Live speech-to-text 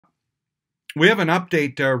We have an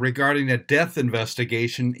update regarding a death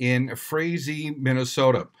investigation in Frazee,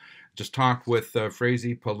 Minnesota. Just talked with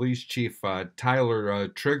Frazee Police Chief Tyler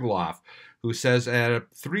Trigloff, who says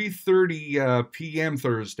at 3:30 p.m.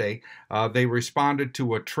 Thursday, they responded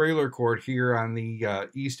to a trailer court here on the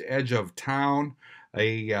east edge of town.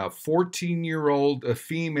 A 14-year-old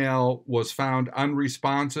female was found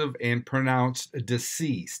unresponsive and pronounced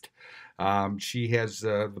deceased. She has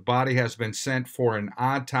the body has been sent for an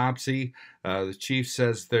autopsy. The chief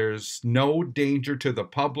says there's no danger to the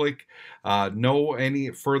public. No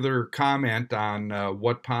any further comment on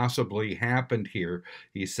what possibly happened here.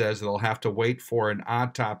 He says they'll have to wait for an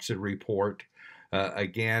autopsy report.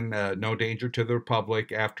 Again, no danger to the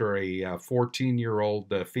public after a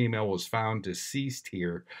 14-year-old female was found deceased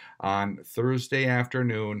here on Thursday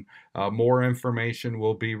afternoon. More information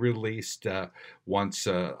will be released once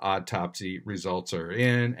autopsy results are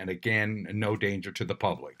in, and again, no danger to the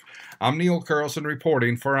public. I'm Neil Carlson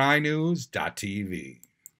reporting for iNewZ.TV.